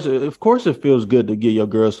 Of course, it feels good to give your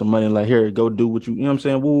girl some money. Like, here, go do what you. You know what I'm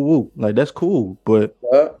saying? Woo, woo, woo. Like, that's cool. But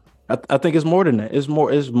I think it's more than that. It's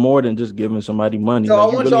more than just giving somebody money. So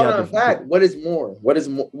like, I want y'all to unpack. What is more? What is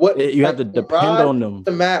more? What you have to depend on them.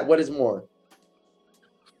 To Matt, what is more?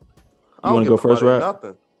 You want to go first, right?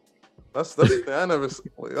 Nothing. That's the thing. I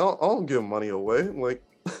don't give money away. Like,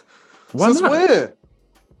 why since not? when?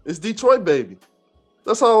 It's Detroit, baby.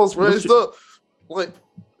 That's how I was raised up. Like,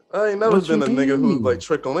 I ain't never been a nigga who like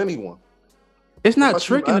trick on anyone. It's not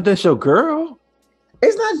tricking if that's your girl.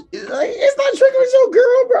 It's not tricking with your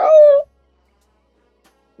girl, bro.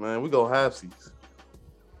 Man, we go halfsies.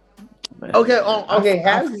 Okay, okay.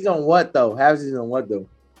 Halfsies on what though? Halfsies on what though?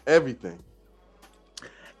 Everything.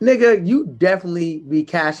 Nigga, you definitely be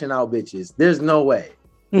cashing out bitches. There's no way.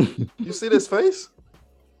 You see this face?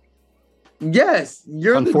 Yes,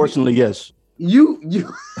 you're. Unfortunately, yes. You.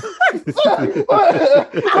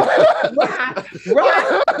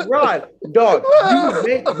 Rod, dog.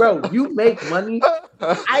 You make money.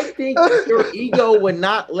 I think your ego would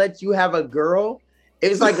not let you have a girl.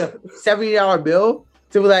 It's like a $70 bill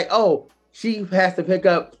to be like, oh, she has to pick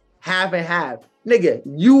up half and half. Nigga,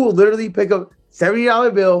 you will literally pick up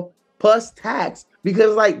 $70 bill plus tax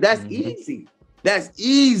because like that's easy. That's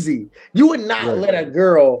easy. You would not let a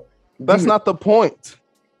girl. That's not the point.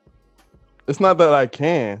 It's not that I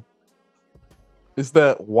can. It's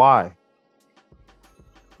that why?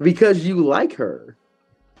 Because you like her.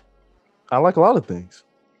 I like a lot of things.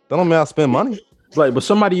 That don't mean I spend money. It's like, but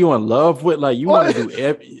somebody you in love with, like you want to do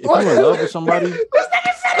if you in love with somebody. This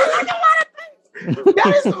nigga said he like a lot of things.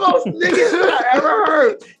 That is the most nigga shit I ever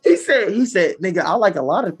heard. He said, nigga, I like a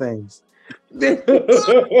lot of things. This nigga did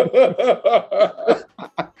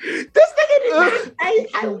not say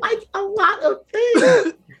I like a lot of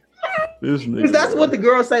things. Because that's what the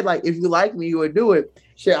girls say. Like, if you like me, you would do it.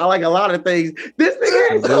 Shit, I like a lot of things. This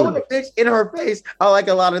nigga told the bitch in her face, I like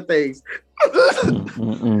a lot of things.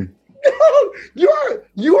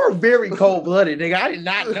 You are very cold blooded, nigga. I did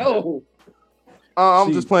not know.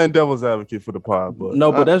 I'm just playing devil's advocate for the pod, but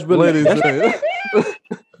no, but that's really.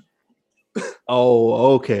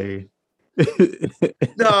 Oh, okay.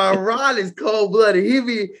 No, Ron is cold blooded.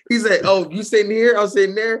 He said, "Oh, you sitting here? I'm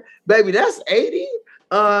sitting there, baby. That's 80."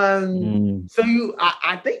 So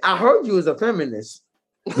I think I heard you as a feminist.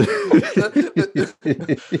 I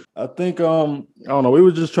think I don't know. We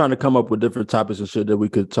were just trying to come up with different topics and shit that we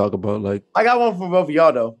could talk about. Like, I got one for both of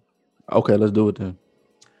y'all though. Okay, let's do it then.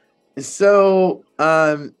 So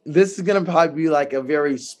this is gonna probably be like a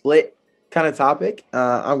very split kind of topic.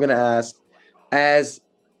 I'm gonna ask, as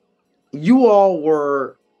you all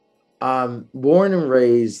were born and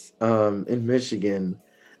raised in Michigan.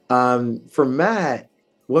 For Matt,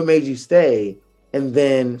 what made you stay? And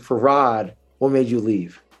then for Rod, what made you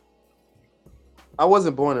leave? I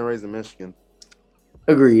wasn't born and raised in Michigan.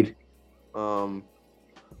 Agreed. I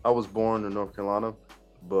was born in North Carolina,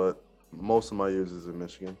 but most of my years is in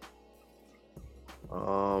Michigan.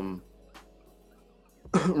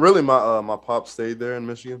 Really, my pop stayed there in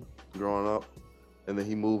Michigan growing up, and then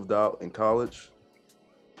he moved out in college.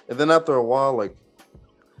 And then after a while, like,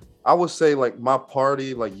 I would say like my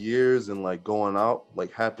party like years and like going out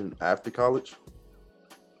like happened after college,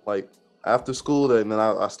 like after school. And then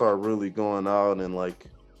I started really going out and like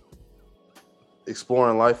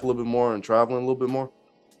exploring life a little bit more and traveling a little bit more.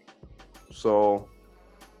 So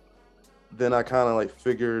then I kind of like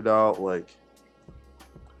figured out like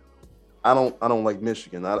I don't like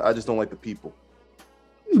Michigan. I just don't like the people.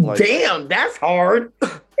 Like, damn, that's hard. He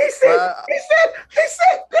said this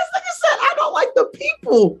nigga said I don't like the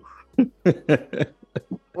people.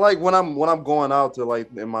 Like when I'm going out to like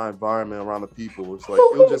in my environment around the people, it's like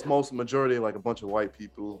it was just most majority like a bunch of white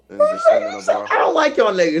people and just sitting in a bar. I don't like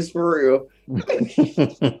y'all niggas for real.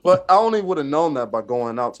 But I only would have known that by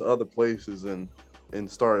going out to other places and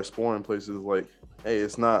start exploring places. Like, hey,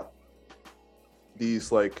 it's not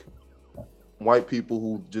these like white people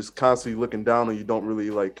who just constantly looking down on you, don't really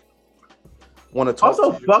like want to talk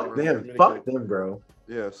Also, to you. fuck them. Fuck them, bro.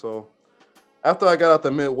 Yeah, so after I got out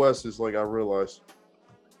the Midwest, it's like I realized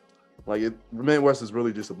like the Midwest is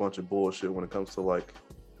really just a bunch of bullshit when it comes to like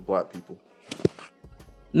black people.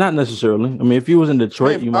 Not necessarily. I mean, if you was in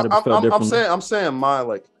Detroit, you might have felt differently. I'm saying my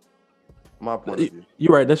point of view.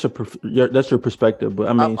 You're right. That's your perspective. But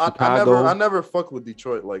I mean, Chicago. I never fucked with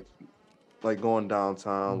Detroit like going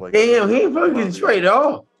downtown. Like Damn, he ain't fucking Detroit at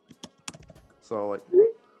all. So like,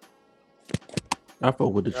 I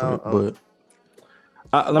fuck with Detroit, but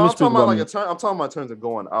let me speak about I'm talking about in terms of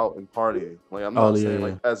going out and partying. Like I'm not saying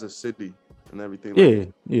like as a city and everything.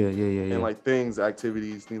 Like, yeah. And like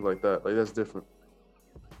activities, things like that. Like that's different.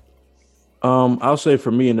 I'll say for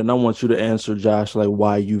me, and then I want you to answer, Josh, like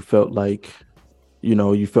why you felt like, you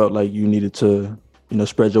needed to,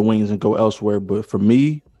 spread your wings and go elsewhere. But for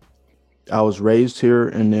me, I was raised here,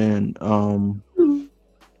 and then I'll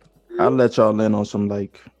let y'all in on some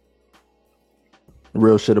like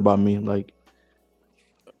real shit about me. Like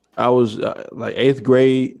I was like 8th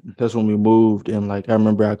grade. That's when we moved, and like I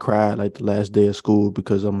remember I cried like the last day of school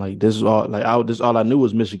because I'm like, this is all like this all I knew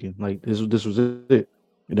was Michigan. Like this was it.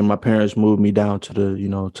 And then my parents moved me down to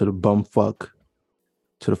the to the bumfuck,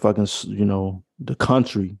 to the fucking the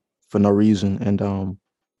country for no reason, and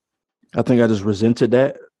I think I just resented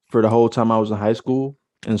that for the whole time I was in high school,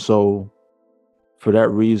 and so for that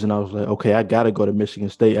reason I was like, okay, I gotta go to Michigan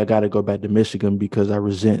State. I gotta go back to Michigan because I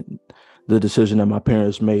resent the decision that my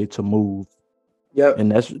parents made to move. Yep. And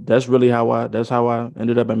that's really how I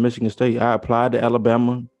ended up at Michigan State. I applied to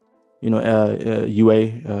Alabama,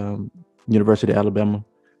 UA, University of Alabama.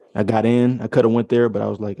 I got in. I could have went there, but I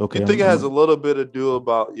was like, okay. You think it has a little bit to do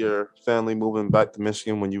about your family moving back to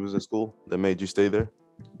Michigan when you was in school that made you stay there?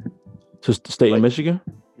 To stay in Michigan?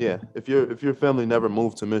 Yeah. If your family never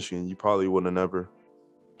moved to Michigan, you probably would have never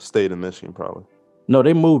stayed in Michigan, probably. No,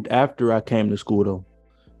 they moved after I came to school, though.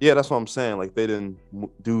 Yeah, that's what I'm saying. Like they didn't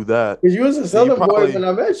do that. Because you was a Southern boy when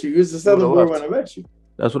I met you. You was a Southern boy when I met you.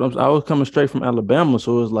 That's what I was coming straight from Alabama,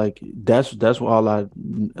 so it was like that's what all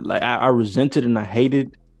I resented and I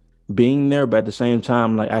hated being there, but at the same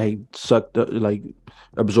time, like I sucked up, like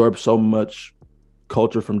absorbed so much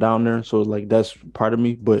culture from down there, so like that's part of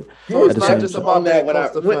me. But it's not just about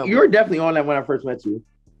that. You were definitely on that when I first met you.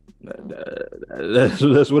 That's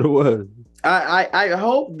what it was. I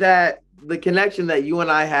hope that the connection that you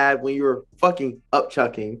and I had when you were fucking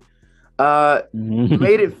upchucking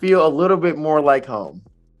made it feel a little bit more like home.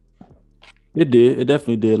 It did. It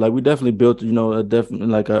definitely did. Like we definitely built,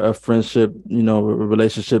 a friendship, a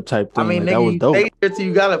relationship type thing. I mean, like, that was dope. You stayed there till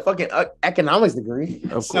you got a fucking economics degree.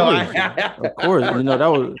 Of course, of course. That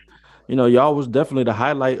was, y'all was definitely the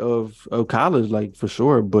highlight of college, like for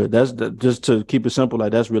sure. But just to keep it simple,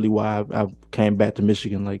 like that's really why I came back to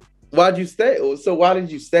Michigan. Like, why'd you stay? So why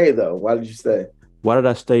did you stay though? Why did you stay? Why did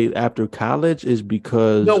I stay after college? Is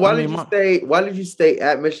because why did you stay? Why did you stay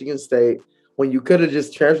at Michigan State when you could have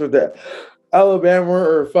just transferred to Alabama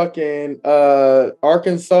or fucking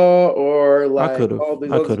Arkansas or like all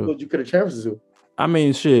these other schools you could have transferred to? I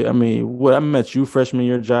mean, shit. I mean, I met you freshman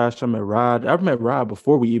year, Josh. I met Rod. I met Rod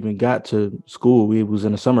before we even got to school. We was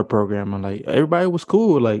in a summer program, and like everybody was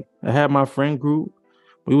cool. Like I had my friend group.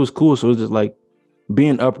 We was cool. So it was just like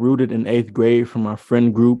being uprooted in 8th grade from my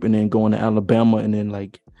friend group, and then going to Alabama, and then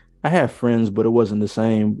like I had friends, but it wasn't the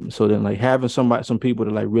same. So then like having some people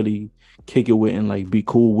to like really kick it with and like be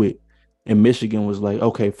cool with in Michigan was like,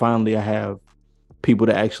 okay, finally I have people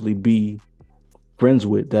to actually be friends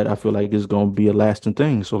with that I feel like is gonna be a lasting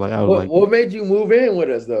thing. So like I was what made you move in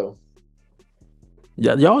with us though?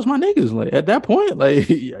 Yeah, y'all was my niggas. Like at that point, like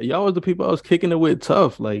y'all was the people I was kicking it with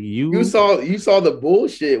tough. Like you saw the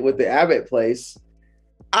bullshit with the Abbott place.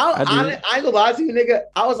 I ain't gonna lie to you, nigga.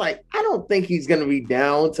 I was like, I don't think he's gonna be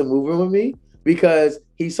down to moving with me because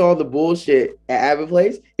he saw the bullshit at Abbott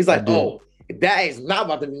place. He's like, oh, that is not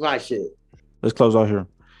about to be my shit. Let's close out here.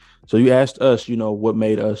 So you asked us, what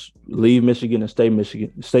made us leave Michigan and stay in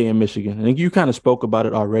Michigan. I think you kind of spoke about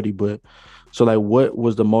it already, but so like what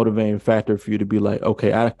was the motivating factor for you to be like,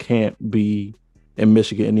 okay, I can't be in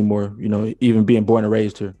Michigan anymore, even being born and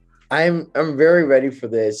raised here? I'm very ready for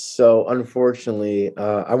this. So unfortunately,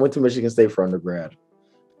 I went to Michigan State for undergrad.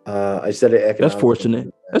 I studied economics. That's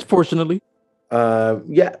fortunate. That's fortunately.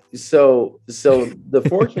 Yeah. So the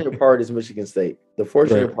fortunate part is Michigan State. The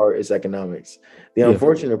fortunate part is economics. The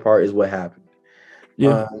unfortunate part is what happened.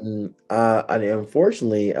 Yeah. I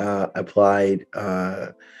unfortunately applied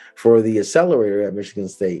for the accelerator at Michigan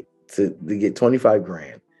State to get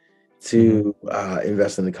 $25,000 to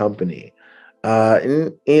invest in the company.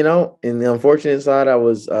 And in the unfortunate side, I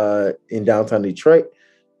was in downtown Detroit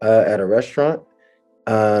at a restaurant.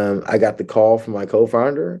 I got the call from my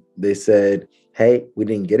co-founder. They said, "Hey, we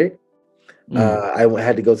didn't get it."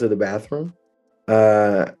 Had to go to the bathroom.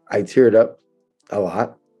 I teared up a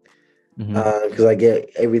lot because I get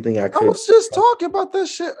everything I I could. was just talking about that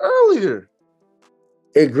shit earlier.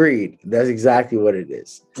 Agreed. That's exactly what it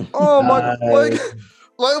is. Oh my, like,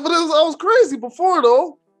 but I was crazy before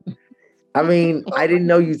though. I mean, I didn't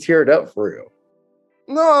know you teared up for real.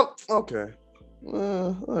 No, okay,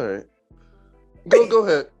 all right. Go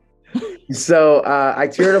ahead. So I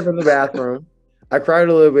teared up in the bathroom. I cried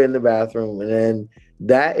a little bit in the bathroom, and then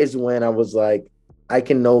that is when I was like, I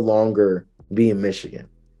can no longer be in Michigan.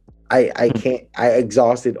 I can't. I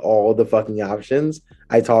exhausted all the fucking options.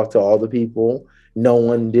 I talked to all the people. No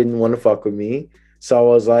one didn't want to fuck with me. So I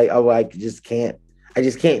was like, oh, I just can't. I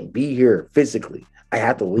just can't be here physically. I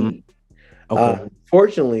have to leave. Okay.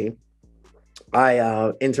 Fortunately,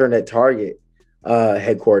 I interned at Target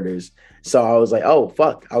headquarters. So I was like, oh,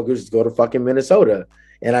 fuck, I'll just go to fucking Minnesota.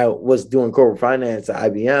 And I was doing corporate finance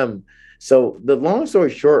at IBM. So the long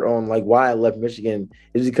story short on like why I left Michigan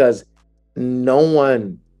is because no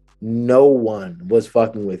one, no one was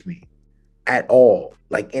fucking with me at all,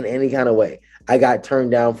 like in any kind of way. I got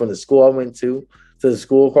turned down from the school I went to the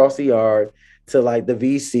school across the yard, to like the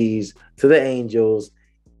VCs, to the Angels,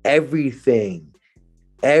 everything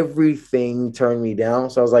everything turned me down.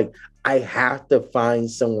 So I was like, I have to find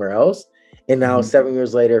somewhere else. And now 7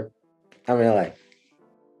 years later, I'm in LA.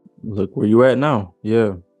 Look where you at now.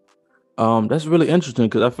 Yeah. That's really interesting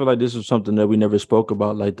because I feel like this is something that we never spoke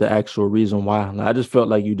about, like the actual reason why. Like, I just felt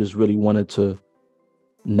like you just really wanted to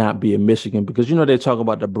not be in Michigan because they talk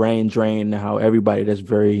about the brain drain and how everybody that's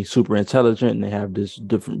very super intelligent and they have this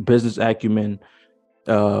different business acumen,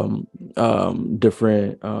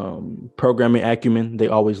 different programming acumen, they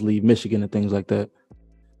always leave Michigan and things like that.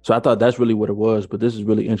 So I thought that's really what it was, but this is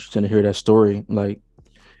really interesting to hear that story. Like,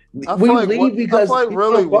 We leave because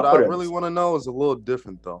really what I really want to know is a little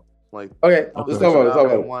different though. Like, okay, let's talk about it. Let's talk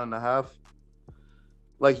about it. 1.5.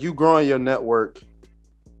 Like you growing your network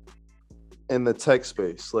in the tech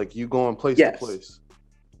space, like you going place to place.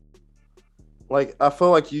 Like I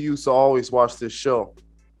feel like you used to always watch this show.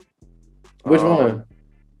 Which one?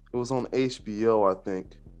 It was on HBO, I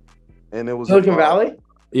think, and it was Silicon Valley.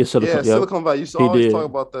 Yeah, Silicon Valley. You used to always talk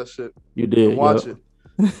about that shit. You did watch it,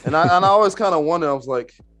 and I always kind of wondered. I was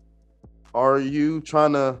like, are you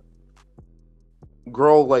trying to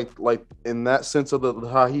grow like in that sense of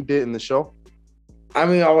how he did in the show? I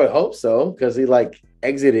mean, I would hope so because he like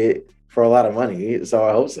exited for a lot of money, so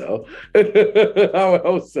I hope so. I would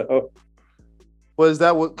hope so. But is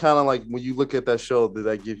that what kind of like when you look at that show, did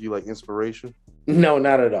that give you like inspiration? No,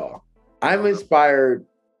 not at all. I'm inspired.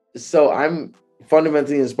 So I'm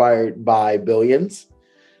fundamentally inspired by billions.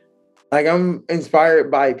 Like I'm inspired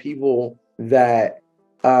by people that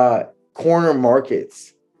corner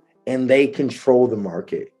markets and they control the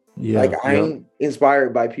market. I'm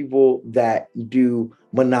inspired by people that do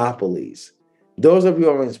monopolies. Those are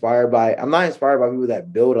people I'm inspired by. I'm not inspired by people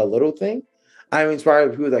that build a little thing. I'm inspired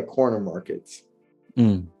by people that corner markets.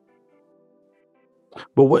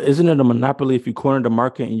 But what isn't it a monopoly if you corner the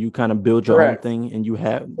market and you kind of build your own thing and you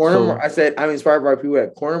have I said I'm inspired by people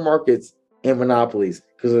that corner markets and monopolies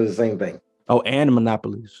because they're the same thing. Oh, and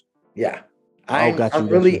monopolies. Yeah. I'm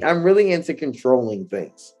really into controlling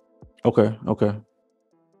things. Okay.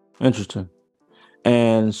 Interesting.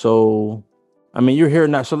 And so, I mean, you're here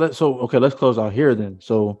now. So let's close out here then.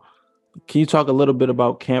 So can you talk a little bit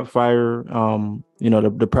about Campfire?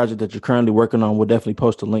 The project that you're currently working on. We'll definitely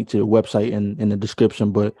post a link to your website in the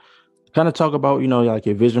description, but kind of talk about, like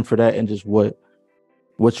your vision for that and just what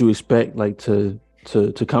you expect like to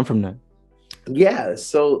come from that. Yeah.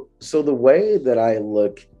 So the way that I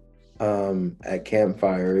look at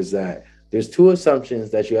Campfire is that there's two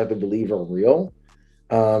assumptions that you have to believe are real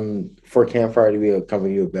for Campfire to be a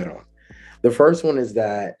company you bet on. The first one is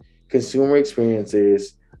that consumer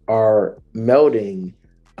experiences are melding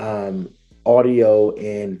audio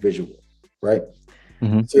and visual, right?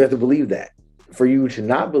 So you have to believe that. For you to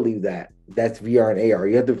not believe that, that's VR and AR.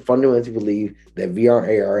 You have to fundamentally believe that VR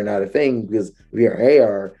and AR are not a thing because VR and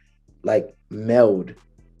AR like meld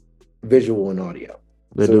visual and audio.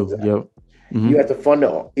 They do. Exactly. Yep.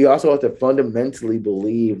 You also have to fundamentally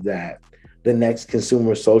believe that the next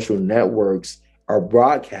consumer social networks are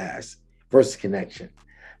broadcast versus connection.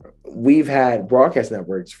 We've had broadcast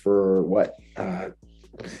networks for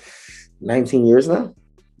 19 years now.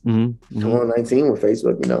 19 with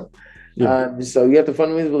Facebook, Yeah. So you have to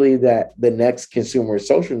fundamentally believe that the next consumer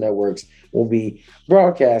social networks will be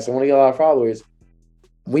broadcast. I want to get a lot of followers.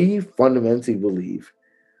 We fundamentally believe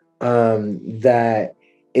that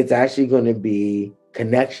it's actually going to be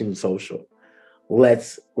connection social.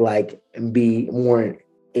 Let's like be more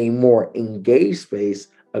a more engaged space,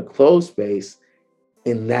 a closed space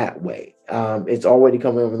in that way. It's already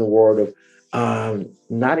coming up in the world of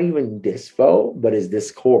not even dispo, but it's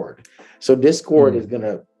Discord. So Discord is going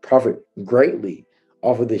to profit greatly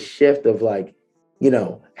off of the shift of like,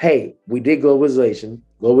 hey, we did globalization.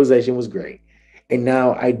 Globalization was great. And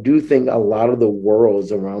now I do think a lot of the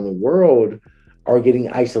worlds around the world are getting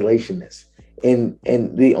isolationist. And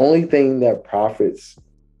the only thing that profits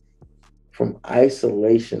from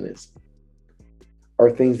isolationists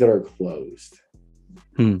are things that are closed,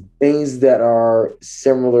 things that are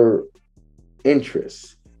similar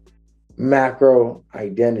interests, macro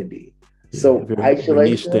identity. So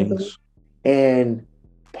isolation and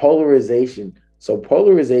polarization. So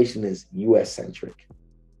polarization is US centric.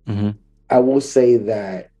 I will say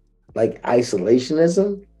that like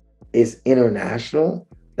isolationism is international.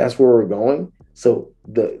 That's where we're going. So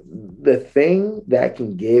the thing that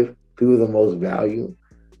can give people the most value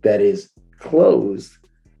that is closed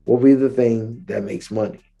will be the thing that makes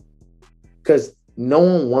money. Because no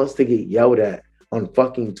one wants to get yelled at on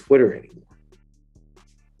fucking Twitter anymore.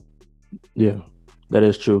 Yeah, that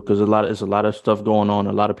is true. Because it's a lot of stuff going on.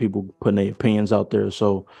 A lot of people putting their opinions out there.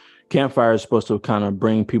 So Campfire is supposed to kind of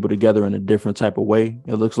bring people together in a different type of way.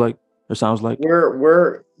 It looks like, or sounds like.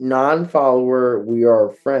 We're non-follower. We are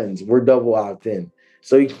friends. We're double opt-in.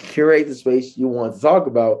 So you can curate the space you want to talk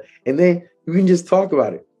about, and then you can just talk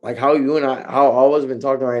about it. Like how you and I, how all of us been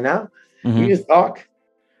talking right now. You just talk.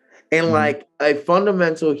 And like a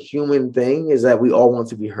fundamental human thing is that we all want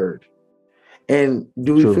to be heard. And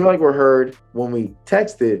do we feel like we're heard when we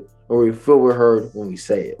text it, or we feel we're heard when we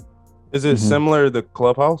say it? Is it similar to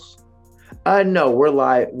Clubhouse? No, we're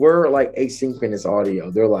live. We're like asynchronous audio.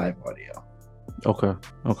 They're live audio. Okay.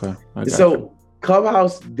 So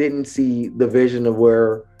Clubhouse didn't see the vision of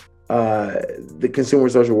where the consumer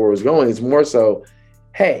social world was going. It's more so,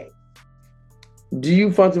 hey, do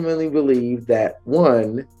you fundamentally believe that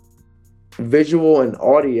one, visual and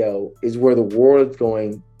audio is where the world is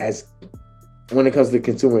going as when it comes to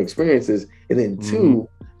consumer experiences? And then two,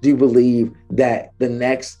 do you believe that the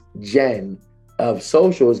next gen of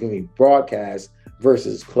social is going to be broadcast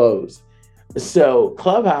versus closed? So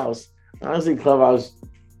honestly, Clubhouse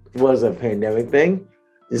was a pandemic thing.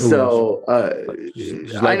 So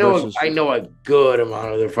I know a good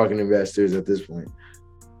amount of the fucking investors at this point.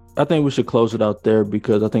 I think we should close it out there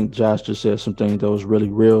because I think Josh just said something that was really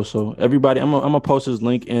real. So everybody, I'm gonna post his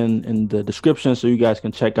link in the description so you guys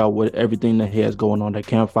can check out everything that he has going on at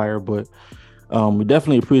Campfire. But we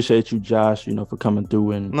definitely appreciate you, Josh, for coming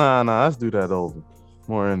through and Nah, let's do that over.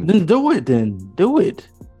 More energy. Then do it.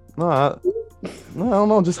 Nah, I don't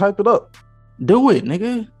know. Just hype it up. Do it,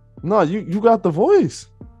 nigga. No, you got the voice.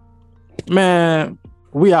 Man,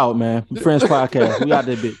 we out, man. Friends Podcast. We out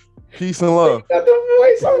there, bitch. Peace and love. Got the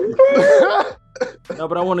voice on. No,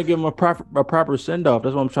 but I want to give him a proper send off.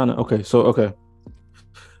 That's what I'm trying to.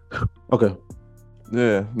 Okay.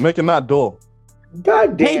 Yeah, make it not dull.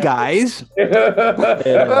 God damn. Hey guys. I'm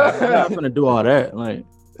not gonna do all that. Like,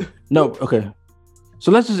 no. Okay.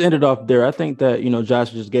 So let's just end it off there. I think that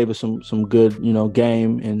Josh just gave us some good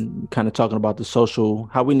game and kind of talking about the social,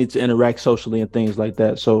 how we need to interact socially and things like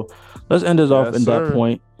that. So let's end it off in that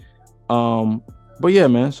point. But yeah,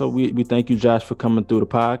 man. So we thank you, Josh, for coming through the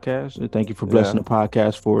podcast, and thank you for blessing the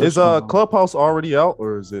podcast for us. Is Clubhouse already out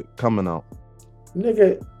or is it coming out?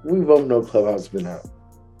 Nigga, we both know Clubhouse been out.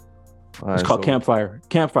 It's called Campfire.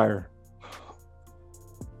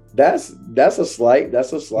 That's a slight.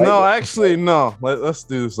 No, actually, no. Let's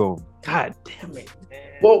do this over. God damn it, man.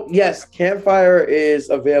 Well, yes, Campfire is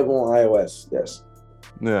available on iOS. Yes.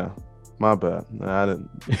 Yeah, my bad. Nah, I didn't.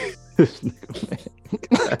 This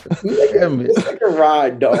nigga, man. It's like a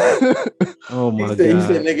ride, dog. Oh my god. He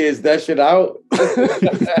said, "Nigga, is that shit out?"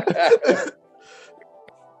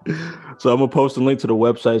 So I'm gonna post a link to the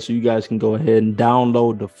website so you guys can go ahead and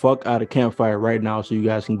download the fuck out of Campfire right now, so you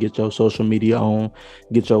guys can get your social media on,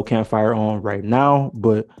 get your Campfire on right now.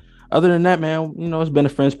 But other than that, man, it's been a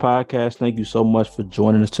Friends Podcast. Thank you so much for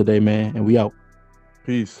joining us today, man, and we out.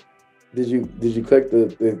 Peace. Did you click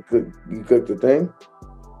you click the thing?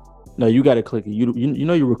 No, you gotta click it. You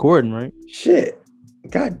know you're recording, right? Shit.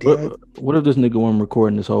 God damn it. What if this nigga wasn't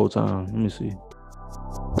recording this whole time? Let me see.